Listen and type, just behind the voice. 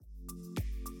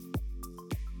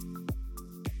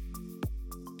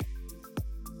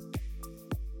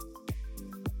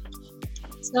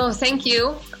So thank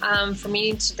you for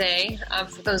meeting today.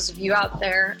 For those of you out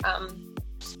there,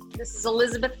 this is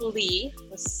Elizabeth Lee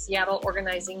with Seattle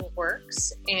Organizing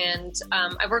Works, and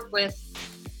I worked with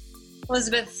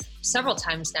Elizabeth several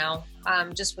times now,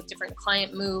 just with different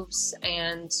client moves,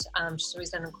 and she's always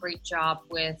done a great job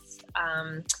with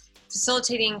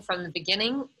facilitating from the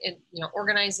beginning,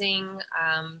 organizing,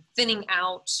 thinning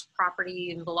out property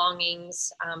and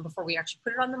belongings before we actually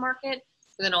put it on the market,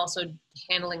 but then also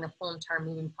handling the whole entire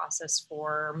move process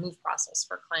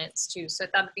for clients too. So I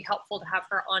thought it'd be helpful to have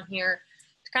her on here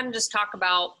to kind of just talk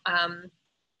about,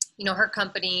 her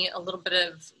company, a little bit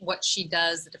of what she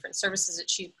does, the different services that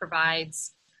she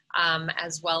provides,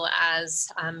 as well as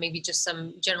maybe just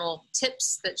some general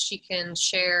tips that she can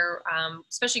share,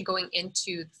 especially going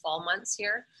into the fall months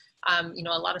here. A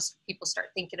lot of people start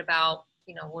thinking about,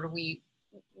 what are we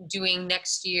doing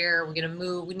next year? We're going to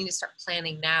move. We need to start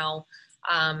planning now.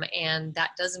 And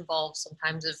that does involve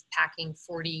sometimes of packing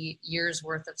 40 years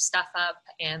worth of stuff up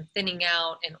and thinning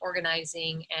out and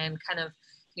organizing and kind of,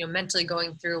 mentally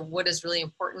going through what is really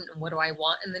important and what do I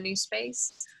want in the new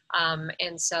space.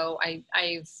 And so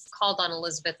I've called on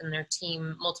Elizabeth and their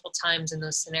team multiple times in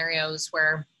those scenarios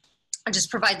where it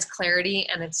just provides clarity,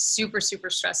 and it's super,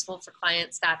 super stressful for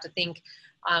clients to have to think,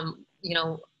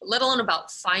 let alone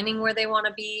about finding where they want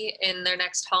to be in their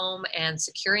next home and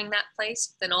securing that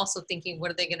place, then also thinking, what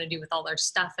are they going to do with all their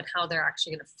stuff and how they're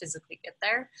actually going to physically get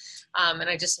there. And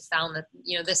I just have found that,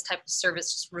 this type of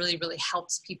service just really, really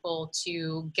helps people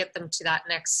to get them to that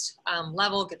next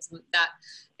level, gets them that,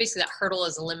 basically that hurdle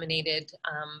is eliminated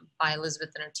by Elizabeth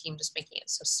and her team, just making it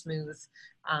so smooth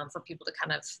for people to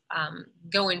kind of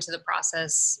go into the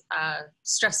process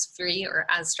stress-free or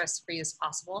as stress-free as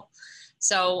possible.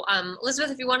 So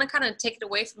Elizabeth, if you want to kind of take it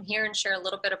away from here and share a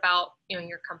little bit about,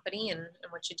 your company and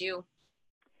what you do.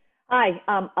 Hi,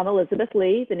 I'm Elizabeth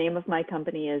Lee. The name of my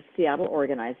company is Seattle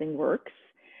Organizing Works.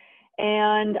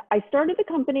 And I started the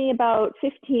company about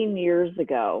 15 years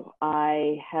ago.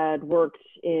 I had worked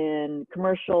in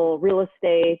commercial real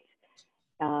estate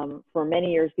for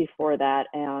many years before that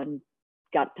and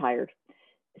got tired.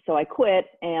 So I quit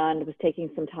and was taking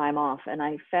some time off, and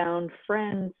I found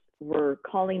friends were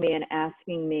calling me and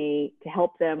asking me to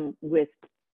help them with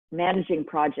managing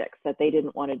projects that they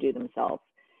didn't want to do themselves,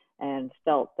 and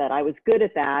felt that I was good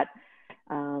at that.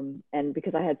 And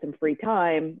because I had some free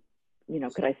time,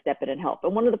 could I step in and help?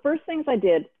 And one of the first things I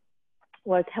did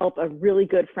was help a really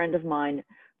good friend of mine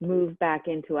move back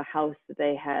into a house that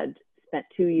they had spent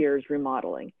 2 years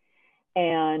remodeling.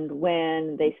 And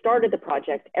when they started the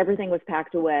project, everything was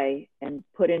packed away and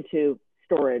put into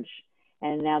storage.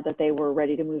 And now that they were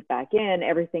ready to move back in,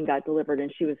 everything got delivered,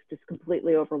 and she was just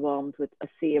completely overwhelmed with a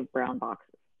sea of brown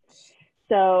boxes.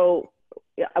 So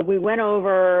we went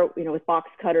over, with box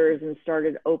cutters and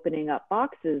started opening up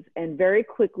boxes, and very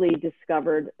quickly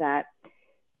discovered that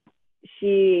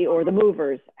she, or the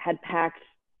movers, had packed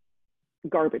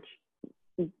garbage.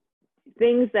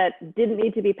 Things that didn't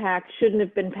need to be packed, shouldn't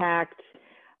have been packed.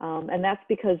 And that's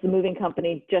because the moving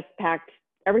company just packed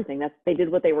everything. They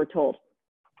did what they were told.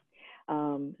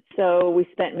 So we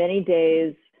spent many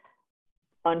days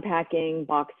unpacking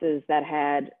boxes that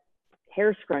had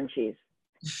hair scrunchies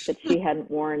that she hadn't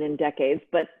worn in decades,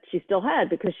 but she still had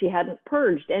because she hadn't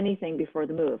purged anything before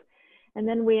the move. And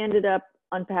then we ended up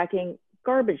unpacking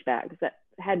garbage bags that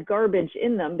had garbage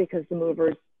in them because the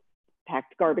movers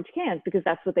packed garbage cans because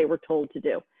that's what they were told to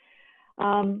do.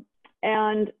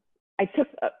 And I took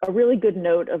a really good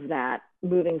note of that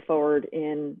moving forward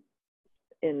in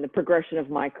the progression of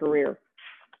my career,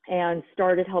 and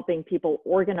started helping people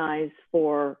organize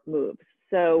for moves.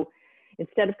 So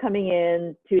instead of coming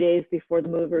in 2 days before the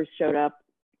movers showed up,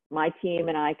 my team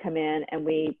and I come in and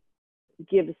we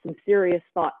give some serious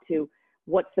thought to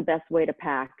what's the best way to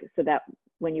pack so that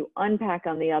when you unpack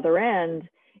on the other end,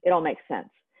 it all makes sense.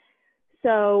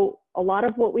 So a lot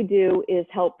of what we do is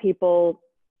help people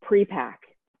pre-pack,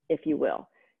 if you will.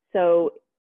 So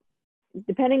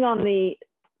depending on the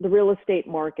real estate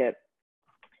market,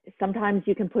 sometimes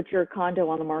you can put your condo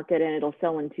on the market and it'll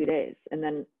sell in 2 days, and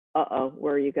then,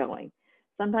 where are you going?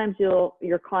 Sometimes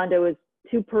your condo is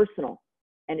too personal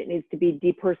and it needs to be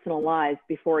depersonalized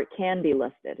before it can be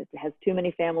listed. It has too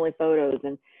many family photos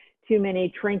and too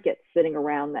many trinkets sitting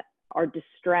around that are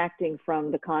distracting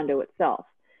from the condo itself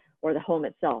or the home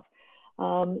itself.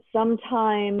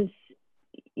 Sometimes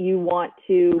you want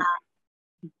to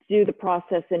do the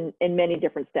process in many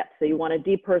different steps. So you want to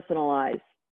depersonalize,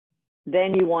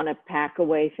 then you want to pack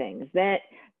away things.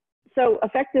 So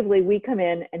effectively, we come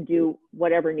in and do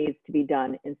whatever needs to be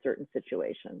done in certain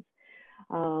situations.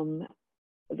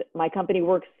 My company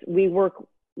we work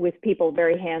with people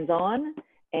very hands-on,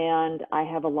 And I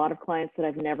have a lot of clients that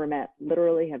I've never met,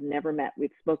 literally have never met.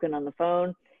 We've spoken on the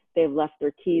phone. They've left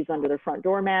their keys under their front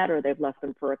doormat, or they've left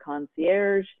them for a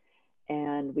concierge.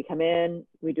 And we come in,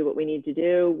 we do what we need to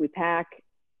do. We pack,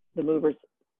 the movers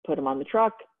put them on the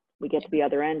truck. We get to the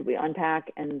other end, we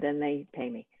unpack, and then they pay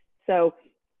me. So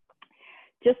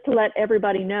just to let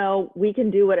everybody know, we can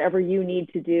do whatever you need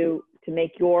to do to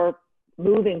make your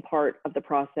moving part of the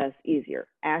process easier.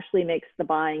 Ashley makes the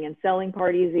buying and selling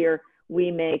part easier. We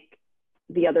make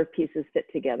the other pieces fit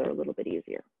together a little bit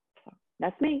easier. So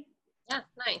that's me. Yeah,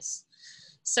 nice.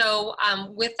 So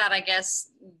with that, I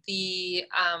guess we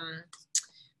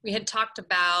had talked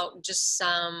about just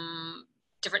some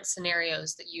different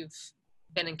scenarios that you've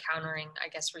been encountering, I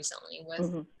guess, recently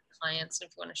with clients.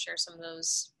 If you want to share some of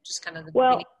those, just kind of the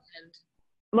beginning and end.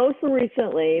 Most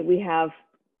recently, we have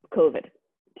COVID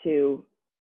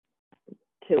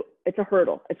it's a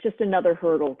hurdle. It's just another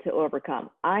hurdle to overcome.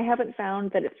 I haven't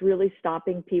found that it's really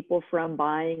stopping people from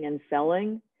buying and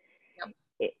selling. Yep.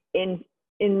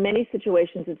 In many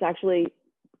situations, it's actually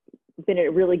been a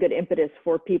really good impetus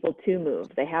for people to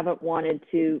move. They haven't wanted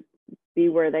to be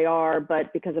where they are,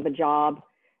 but because of a job,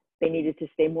 they needed to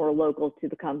stay more local to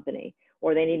the company,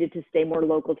 or they needed to stay more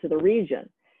local to the region.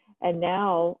 And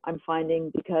now I'm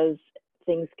finding, because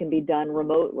things can be done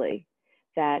remotely,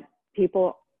 that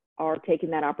people are taking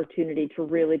that opportunity to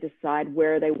really decide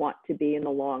where they want to be in the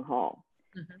long haul.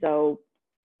 So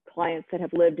clients that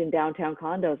have lived in downtown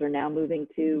condos are now moving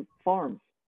to farms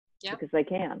because they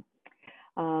can.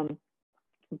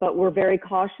 But we're very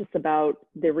cautious about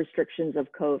the restrictions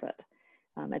of COVID.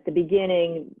 At the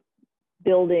beginning,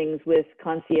 buildings with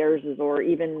concierges or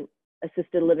even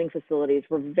assisted living facilities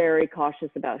were very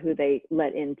cautious about who they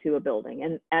let into a building,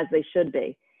 and as they should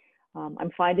be.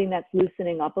 I'm finding that's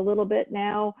loosening up a little bit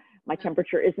now. My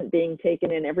temperature isn't being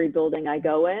taken in every building I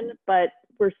go in, but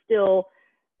we're still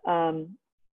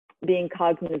being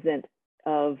cognizant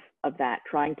of that,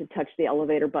 trying to touch the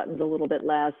elevator buttons a little bit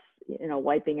less,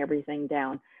 wiping everything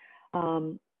down.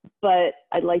 But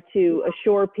I'd like to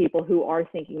assure people who are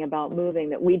thinking about moving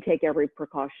that we take every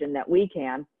precaution that we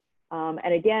can.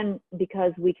 And again,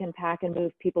 because we can pack and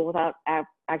move people without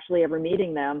actually ever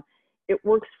meeting them, it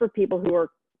works for people who are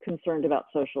concerned about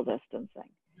social distancing.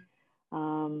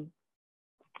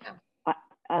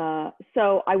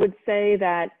 So I would say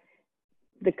that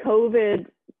the COVID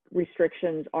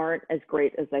restrictions aren't as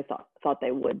great as I thought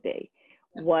they would be.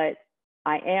 What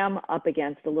I am up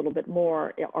against a little bit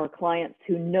more are clients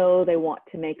who know they want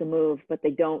to make a move, but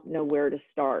they don't know where to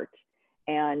start.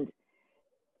 And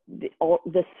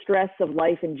the stress of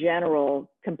life in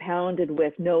general, compounded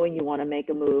with knowing you want to make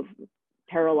a move,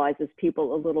 paralyzes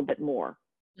people a little bit more.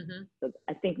 So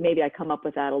I think maybe I come up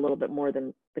with that a little bit more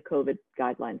than the COVID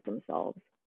guidelines themselves.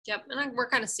 Yep, and we're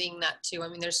kind of seeing that too. I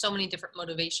mean, there's so many different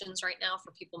motivations right now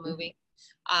for people moving.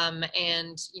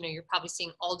 And, you're probably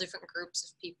seeing all different groups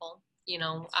of people,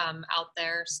 out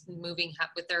there moving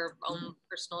with their own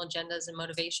personal agendas and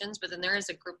motivations. But then there is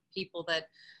a group of people that,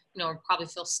 probably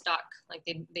feel stuck, like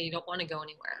they don't want to go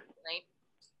anywhere, right?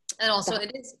 And also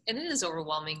it is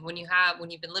overwhelming when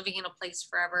you've been living in a place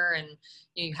forever and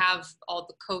you have all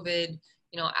the COVID,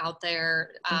 out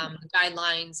there,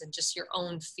 guidelines and just your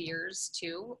own fears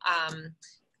too.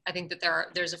 I think that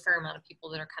there's a fair amount of people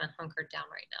that are kind of hunkered down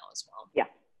right now as well. Yeah,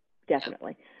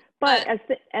 definitely. But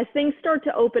as things start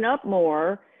to open up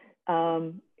more,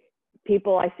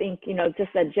 people, I think,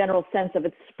 just that general sense of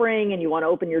it's spring and you want to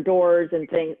open your doors and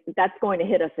things, that's going to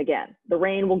hit us again. The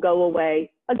rain will go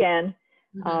away again.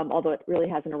 Although it really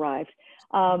hasn't arrived.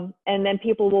 And then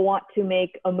people will want to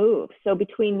make a move. So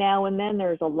between now and then,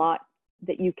 there's a lot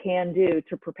that you can do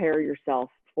to prepare yourself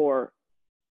for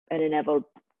an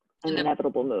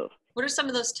inevitable move. What are some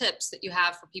of those tips that you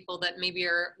have for people that maybe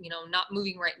are, not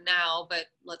moving right now, but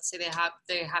let's say they have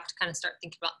to kind of start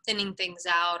thinking about thinning things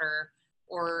out,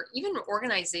 or even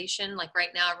organization? Like right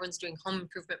now, everyone's doing home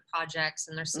improvement projects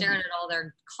and they're staring at all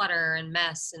their clutter and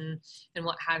mess and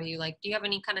what have you. Like, do you have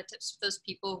any kind of tips for those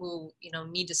people who,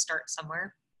 need to start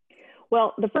somewhere?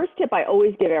 Well, the first tip I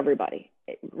always give everybody,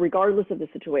 regardless of the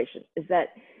situation, is that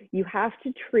you have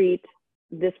to treat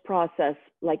this process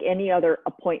like any other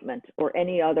appointment or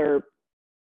any other,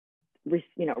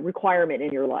 requirement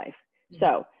in your life.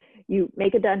 So you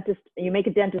make a dentist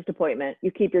appointment,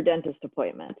 you keep your dentist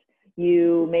appointment.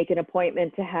 You make an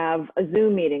appointment to have a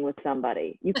Zoom meeting with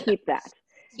somebody, you keep that.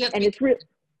 And it's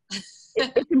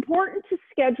important to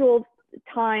schedule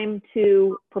time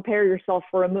to prepare yourself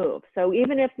for a move. So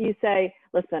even if you say,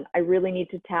 listen, I really need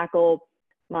to tackle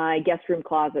my guest room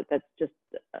closet that's just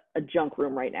a junk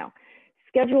room right now,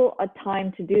 schedule a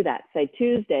time to do that. Say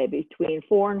Tuesday between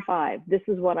 4 and 5, this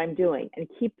is what I'm doing, and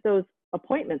keep those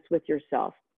appointments with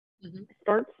yourself. Mm-hmm.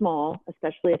 Start small,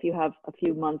 especially if you have a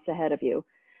few months ahead of you,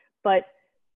 but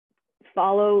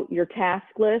follow your task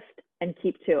list and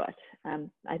keep to it.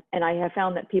 I have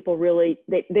found that people really,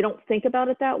 they don't think about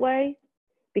it that way,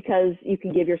 because you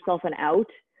can give yourself an out.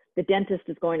 The dentist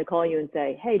is going to call you and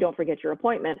say, hey, don't forget your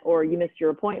appointment, or you missed your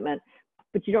appointment,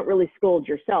 but you don't really scold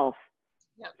yourself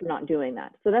for not doing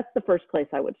that. So that's the first place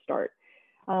I would start.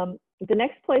 The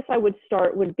next place I would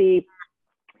start would be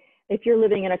if you're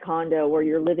living in a condo or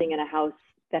you're living in a house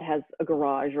that has a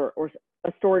garage or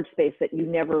a storage space that you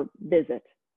never visit.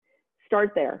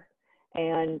 Start there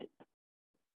and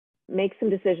make some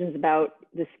decisions about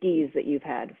the skis that you've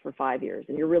had for 5 years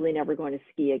and you're really never going to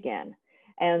ski again.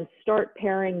 And start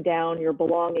paring down your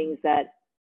belongings that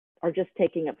are just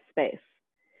taking up space.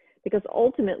 Because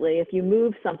ultimately, if you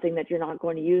move something that you're not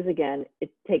going to use again,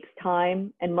 it takes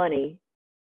time and money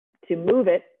to move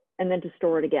it and then to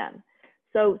store it again.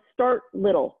 So start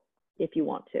little if you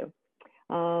want to.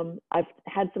 I've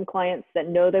had some clients that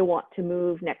know they want to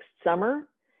move next summer.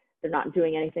 They're not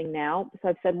doing anything now. So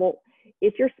I've said, well,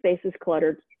 if your space is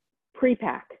cluttered,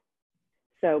 pre-pack.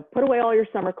 So put away all your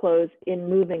summer clothes in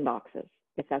moving boxes,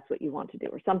 if that's what you want to do,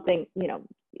 or something, you know,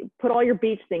 put all your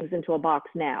beach things into a box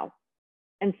now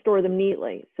and store them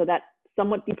neatly. So that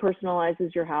somewhat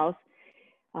depersonalizes your house.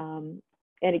 And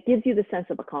it gives you the sense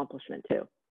of accomplishment too.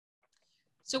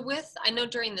 So I know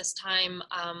during this time,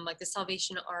 like the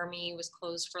Salvation Army was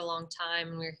closed for a long time,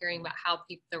 and we were hearing about how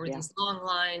there were these long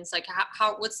lines. Like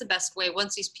what's the best way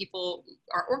once these people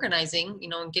are organizing, you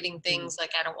know, and getting things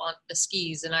like, I don't want the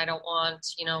skis and I don't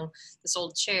want, you know, this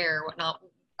old chair or whatnot.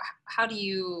 How do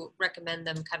you recommend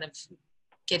them kind of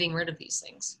getting rid of these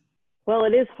things? Well,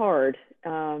 it is hard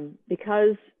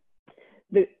because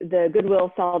the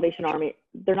Goodwill Salvation Army,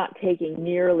 they're not taking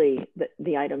nearly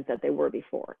the items that they were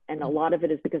before. And a lot of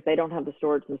it is because they don't have the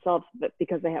storage themselves, but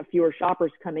because they have fewer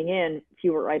shoppers coming in,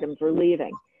 fewer items are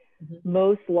leaving. Mm-hmm.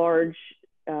 Most large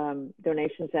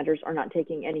donation centers are not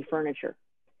taking any furniture.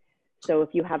 So if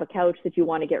you have a couch that you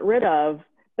want to get rid of,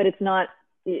 but it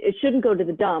shouldn't go to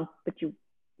the dump, but you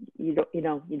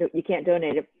can't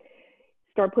donate it.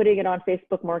 Start putting it on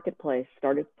Facebook Marketplace,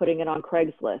 started putting it on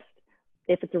Craigslist.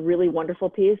 If it's a really wonderful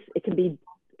piece, it can be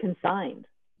consigned.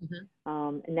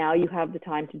 Mm-hmm. Now you have the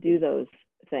time to do those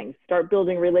things. Start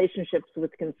building relationships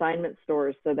with consignment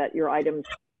stores so that your items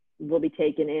will be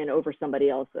taken in over somebody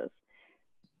else's.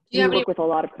 You work with a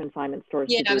lot of consignment stores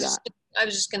to do that. I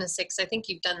was just going to say, because I think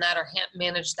you've done that or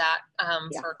managed that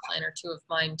for a client or two of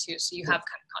mine too. So you have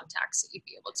kind of contacts that you'd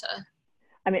be able to.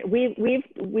 I mean,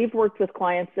 we've worked with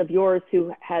clients of yours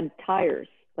who had tires,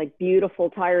 like beautiful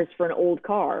tires for an old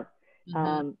car.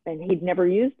 Mm-hmm. And he'd never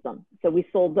used them. So we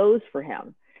sold those for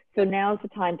him. So now's the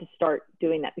time to start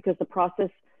doing that, because the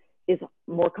process is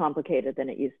more complicated than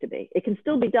it used to be. It can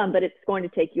still be done, but it's going to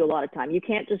take you a lot of time. You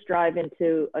can't just drive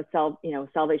into a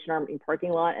Salvation Army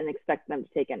parking lot and expect them to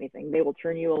take anything. They will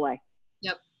turn you away.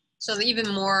 Yep. So even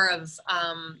more of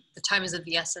the time is of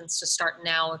the essence to start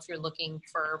now if you're looking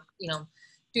for,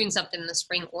 doing something in the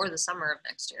spring or the summer of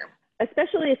next year.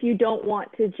 Especially if you don't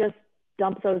want to just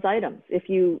dump those items.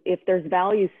 If there's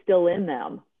value still in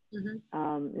them,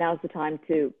 mm-hmm. Now's the time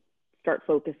to start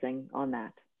focusing on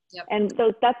that. Yep. And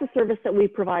so that's a service that we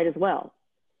provide as well.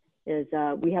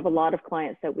 We have a lot of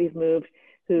clients that we've moved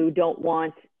who don't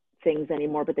want things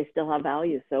anymore, but they still have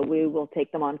value. So we will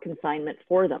take them on consignment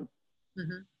for them.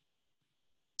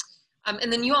 Mm-hmm.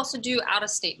 And then you also do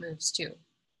out-of-state moves too.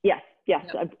 Yes, yep.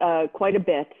 Quite a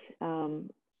bit.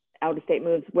 Out-of-state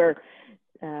moves where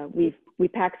we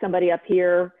pack somebody up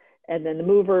here, and then the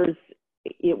movers,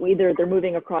 either they're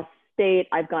moving across state.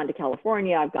 I've gone to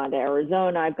California, I've gone to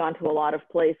Arizona, I've gone to a lot of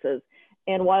places.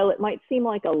 And while it might seem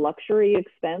like a luxury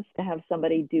expense to have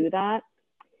somebody do that,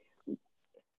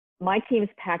 my team's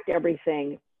packed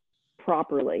everything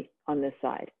properly on this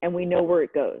side, and we know where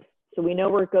it goes. So we know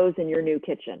where it goes in your new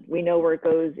kitchen. We know where it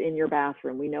goes in your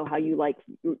bathroom. We know how you like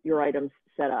your items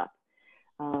set up.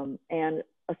 And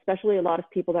especially a lot of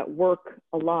people that work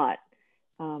a lot,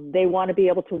 they want to be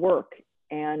able to work,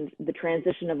 and the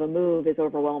transition of a move is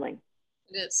overwhelming.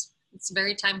 It is. It's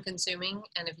very time consuming.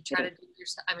 And if you try to do it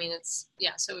yourself,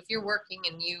 so if you're working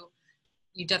and you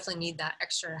definitely need that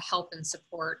extra help and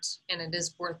support, and it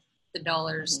is worth the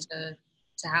dollars mm-hmm.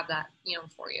 to have that,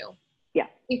 for you. Yeah.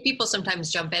 I think people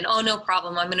sometimes jump in, oh, no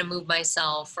problem, I'm going to move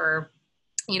myself, or,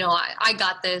 I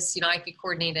got this, I could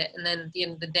coordinate it. And then at the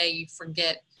end of the day, you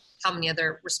forget how many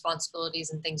other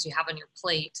responsibilities and things you have on your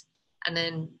plate. And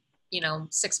then,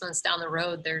 6 months down the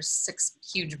road, there's 6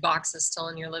 huge boxes still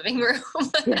in your living room.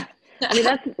 Yeah. I mean,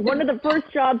 that's one of the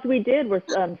first jobs we did was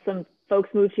some folks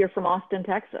moved here from Austin,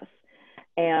 Texas,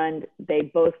 and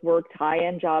they both worked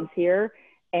high-end jobs here,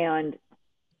 and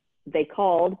they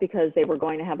called because they were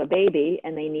going to have a baby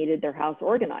and they needed their house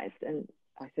organized. And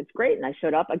I said, great. And I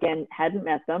showed up again, hadn't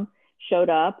met them, showed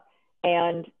up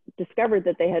and discovered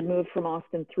that they had moved from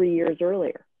Austin 3 years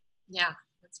earlier. Yeah.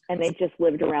 And they just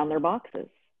lived around their boxes.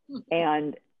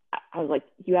 And I was like,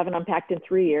 you haven't unpacked in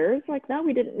 3 years? Like, no,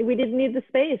 we didn't need the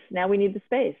space. Now we need the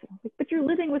space. Like, but you're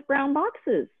living with brown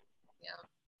boxes. Yeah.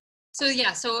 So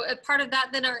yeah, so a part of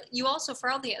that then are you also,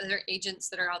 for all the other agents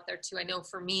that are out there too, I know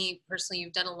for me personally,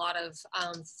 you've done a lot of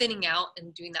thinning out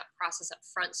and doing that process up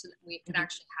front so that we can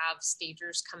actually have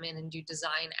stagers come in and do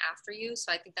design after you.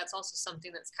 So I think that's also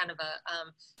something that's kind of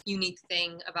a unique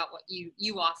thing about what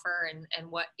you offer and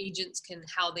what agents can,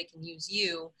 how they can use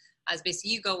you. As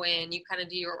basically you go in, you kind of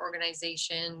do your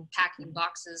organization, packing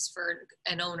boxes for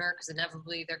an owner, because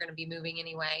inevitably they're going to be moving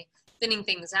anyway, thinning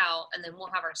things out, and then we'll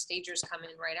have our stagers come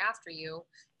in right after you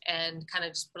and kind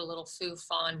of just put a little foof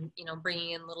on, you know,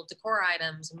 bringing in little decor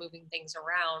items and moving things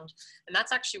around. And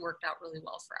that's actually worked out really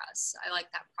well for us. I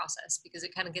like that process because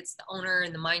it kind of gets the owner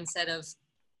in the mindset of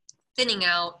thinning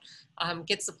out,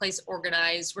 gets the place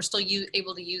organized. We're still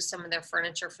able to use some of their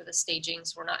furniture for the staging.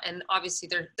 So we're not, and obviously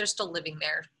they're still living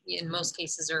there in most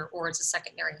cases, or it's a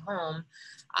secondary home.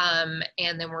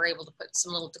 And then we're able to put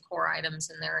some little decor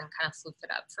items in there and kind of flip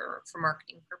it up for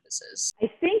marketing purposes.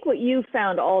 I think what you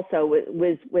found also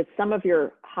was with some of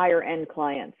your higher end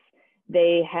clients,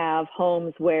 they have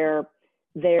homes where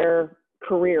their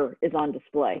career is on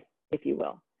display, if you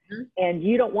will. Mm-hmm. And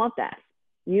you don't want that.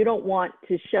 You don't want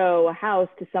to show a house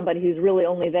to somebody who's really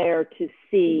only there to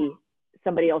see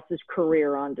somebody else's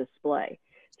career on display.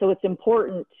 So it's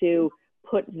important to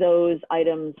put those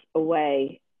items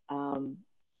away. I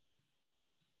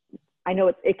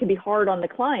know it can be hard on the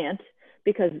client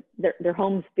because their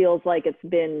home feels like it's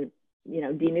been, you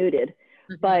know, denuded,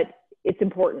 but it's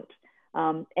important.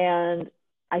 And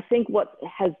I think what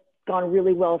has gone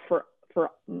really well for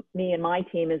me and my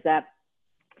team is that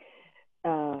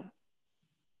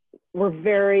we're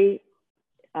very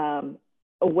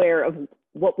aware of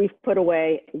what we've put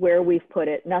away, where we've put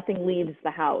it. Nothing leaves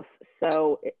the house.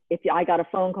 So if I got a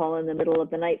phone call in the middle of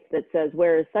the night that says,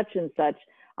 where is such and such,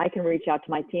 I can reach out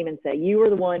to my team and say, you were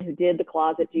the one who did the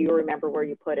closet. Do you remember where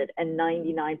you put it? And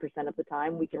 99% of the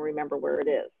time, we can remember where it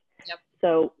is. Yep.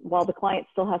 So while the client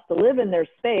still has to live in their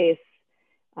space,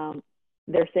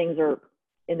 their things are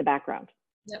in the background.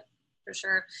 Yep. For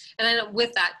sure. And I know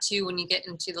with that too, when you get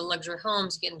into the luxury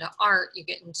homes, you get into art, you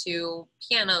get into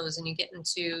pianos, and you get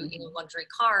into, you know, luxury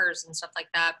cars and stuff like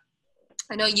that.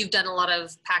 I know you've done a lot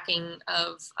of packing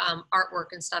of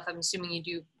artwork and stuff. I'm assuming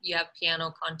you have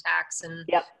piano contacts and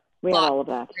yep, we have all of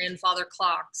that. Grandfather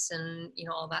clocks and, you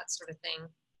know, all that sort of thing.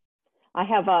 I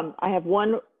have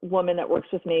one woman that works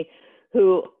with me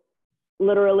who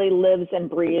literally lives and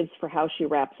breathes for how she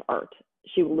wraps art.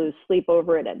 She will lose sleep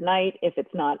over it at night if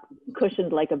it's not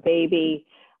cushioned like a baby.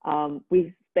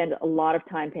 We spend a lot of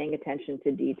time paying attention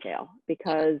to detail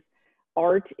because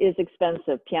art is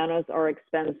expensive. Pianos are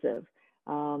expensive.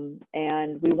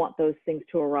 And we want those things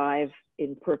to arrive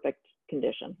in perfect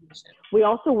condition. We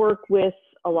also work with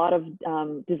a lot of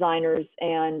designers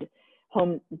and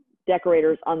home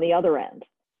decorators on the other end.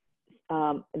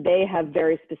 They have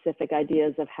very specific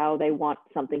ideas of how they want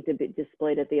something to be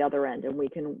displayed at the other end, and we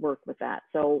can work with that.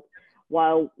 So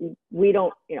while we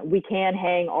don't, you know, we can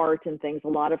hang art and things, a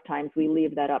lot of times we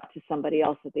leave that up to somebody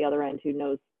else at the other end who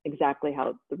knows exactly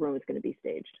how the room is going to be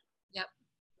staged. Yep,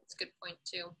 that's a good point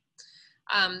too.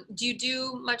 Do you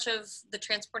do much of the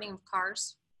transporting of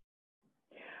cars?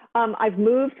 I've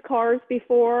moved cars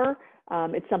before.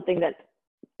 It's something that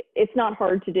it's not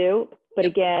hard to do, but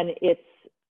again, it's,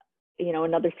 you know,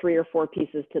 another 3 or 4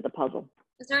 pieces to the puzzle.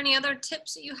 Is there any other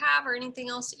tips that you have or anything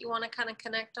else that you want to kind of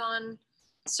connect on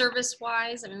service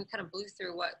wise? I mean, we kind of blew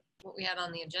through what we had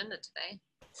on the agenda today.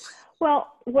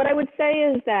 Well, what I would say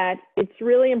is that it's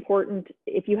really important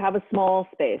if you have a small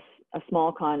space, a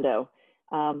small condo,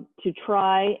 to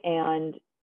try and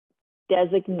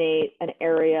designate an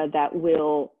area that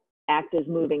will act as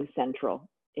moving central,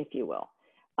 if you will.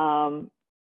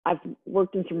 I've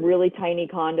worked in some really tiny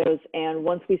condos, and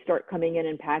once we start coming in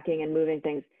and packing and moving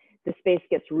things, the space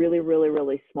gets really, really,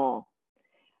 really small.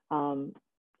 And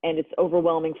it's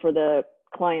overwhelming for the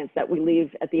clients that we leave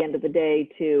at the end of the day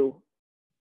to,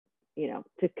 you know,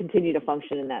 to continue to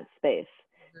function in that space.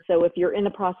 So if you're in the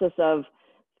process of,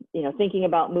 you know, thinking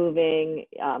about moving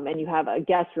and you have a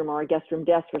guest room or a guest room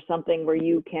desk or something where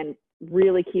you can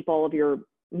really keep all of your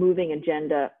moving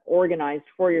agenda organized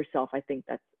for yourself, I think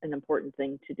that's an important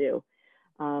thing to do.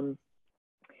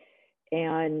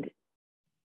 And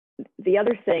the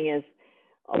other thing is,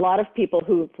 a lot of people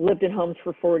who've lived in homes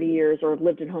for 40 years or have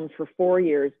lived in homes for 4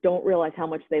 years don't realize how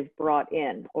much they've brought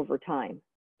in over time.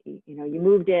 You know, you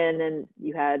moved in and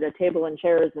you had a table and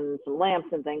chairs and some lamps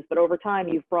and things, but over time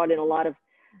you've brought in a lot of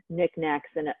knickknacks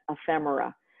and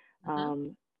ephemera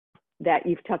that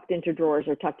you've tucked into drawers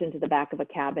or tucked into the back of a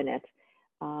cabinet.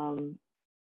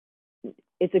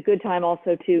 It's a good time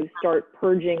also to start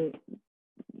purging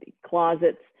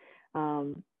closets.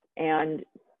 And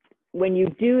when you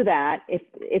do that,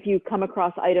 if you come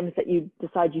across items that you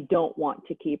decide you don't want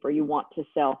to keep or you want to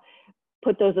sell,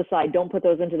 put those aside. Don't put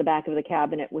those into the back of the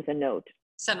cabinet with a note.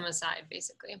 Set them aside,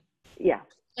 basically. Yeah.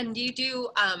 And do you do,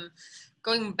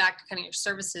 going back to kind of your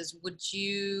services, do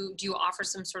you offer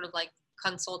some sort of like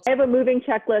consult? I have a moving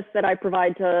checklist that I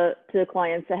provide to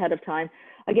clients ahead of time.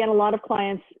 Again, a lot of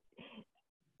clients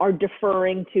are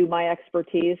deferring to my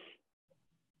expertise,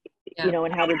 you know,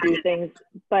 and how to do things.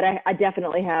 But I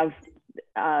definitely have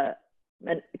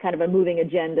kind of a moving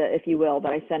agenda, if you will,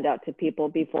 that I send out to people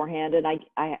beforehand. And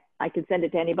I could send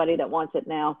it to anybody that wants it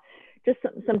now. Just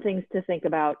some things to think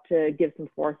about, to give some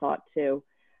forethought to.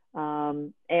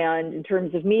 And in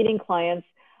terms of meeting clients,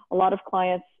 a lot of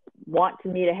clients want to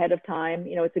meet ahead of time.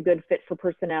 You know, it's a good fit for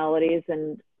personalities,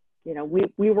 and you know,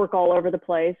 we work all over the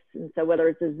place. And so whether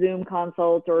it's a Zoom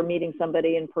consult or meeting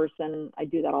somebody in person, I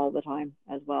do that all the time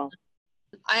as well.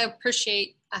 I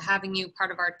appreciate having you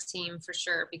part of our team for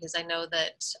sure, because I know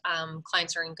that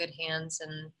clients are in good hands,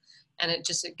 and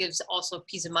it gives also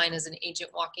peace of mind as an agent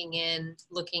walking in,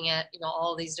 looking at, you know,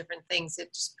 all these different things.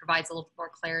 It just provides a little bit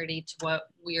more clarity to what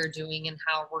we are doing and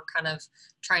how we're kind of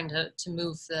trying to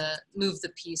move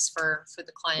the piece for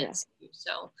the clients. Yeah.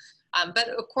 So, but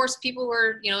of course, people who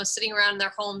are, you know, sitting around in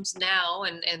their homes now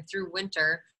and through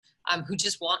winter, who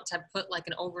just want to put like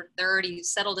they're already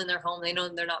settled in their home, they know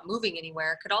they're not moving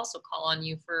anywhere, could also call on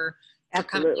you for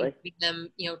Absolutely. giving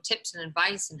them, you know, tips and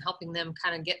advice and helping them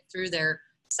kind of get through their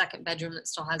second bedroom that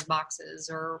still has boxes,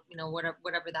 or, you know,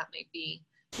 whatever that may be.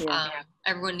 Yeah.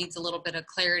 Everyone needs a little bit of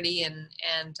clarity and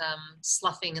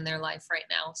sloughing in their life right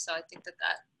now. So I think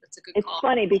that's a good call. It's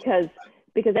funny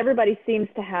because everybody seems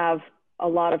to have a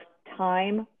lot of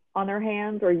time on their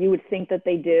hands, or you would think that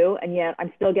they do, and yet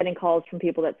I'm still getting calls from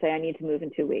people that say I need to move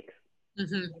in 2 weeks.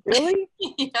 Mm-hmm. Really?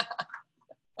 Yeah.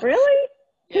 Really?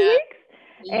 Yeah. 2 weeks?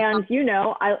 Yeah. And you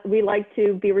know, we like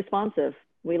to be responsive.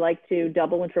 We like to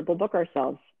double and triple book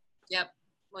ourselves. Yep.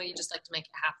 Well, you just like to make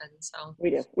it happen. So we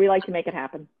do. We like to make it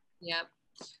happen. Yep.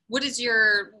 What is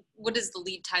the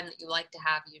lead time that you like to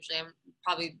have usually? I'm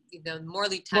probably, you know, more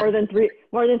lead time.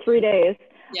 More than 3 days.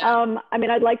 Yeah. I mean,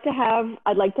 I'd like to have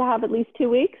at least 2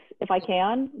 weeks if I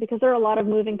can, because there are a lot of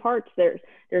moving parts. There's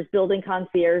building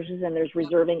concierges, and there's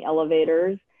reserving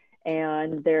elevators,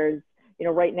 and there's, you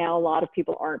know, right now a lot of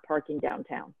people aren't parking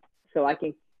downtown, so I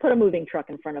can put a moving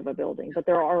truck in front of a building, but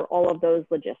there are all of those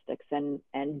logistics and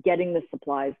getting the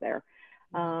supplies there.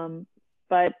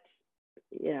 But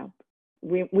you know,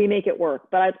 we make it work,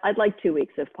 but I'd like 2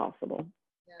 weeks if possible.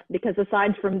 Because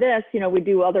aside from this, you know, we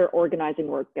do other organizing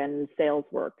work and sales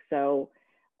work. So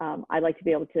I like to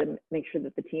be able to make sure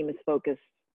that the team is focused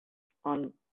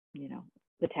on, you know,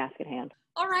 the task at hand.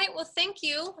 All right. Well, thank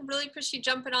you. I really appreciate you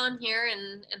jumping on here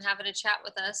and having a chat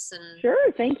with us. And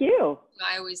sure. Thank you.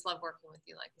 I always love working with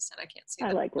you. Like I said, I can't see.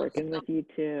 I like working with you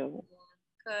too.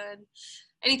 Yeah, good.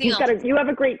 Anything else? You have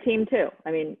a great team too.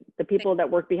 I mean, the people that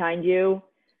work behind you,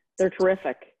 they're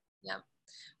terrific. Yeah.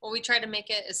 Well, we try to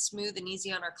make it as smooth and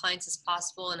easy on our clients as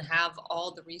possible, and have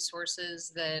all the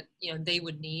resources that, you know, they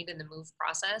would need in the move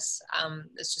process.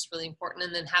 It's just really important,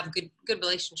 and then have good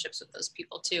relationships with those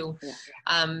people too. Yeah.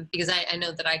 Because I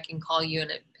know that I can call you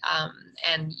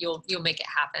and you'll make it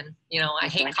happen. You know, I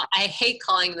hate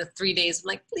calling the 3 days. I'm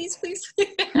like, please,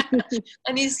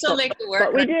 and you still make it work.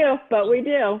 But we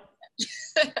do.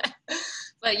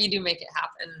 But you do make it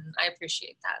happen. I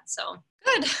appreciate that. So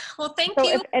good. Well, thank you.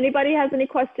 If anybody has any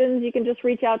questions, you can just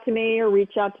reach out to me, or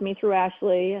reach out to me through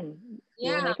Ashley, and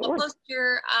we'll post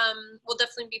we'll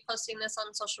definitely be posting this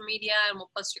on social media, and we'll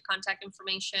post your contact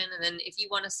information. And then if you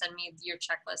want to send me your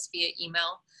checklist via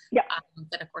email,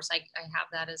 then of course I have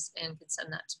that and can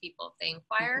send that to people if they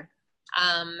inquire.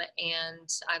 And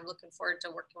I'm looking forward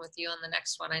to working with you on the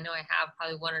next one. I know I have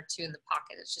probably 1 or 2 in the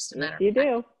pocket. It's just a matter of time. You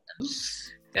do.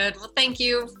 Good. Well, thank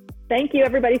you. Thank you,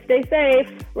 everybody. Stay safe.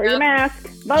 Wear your mask.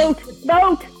 Vote.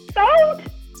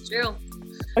 It's true.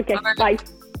 Okay. Right. Bye.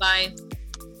 Bye.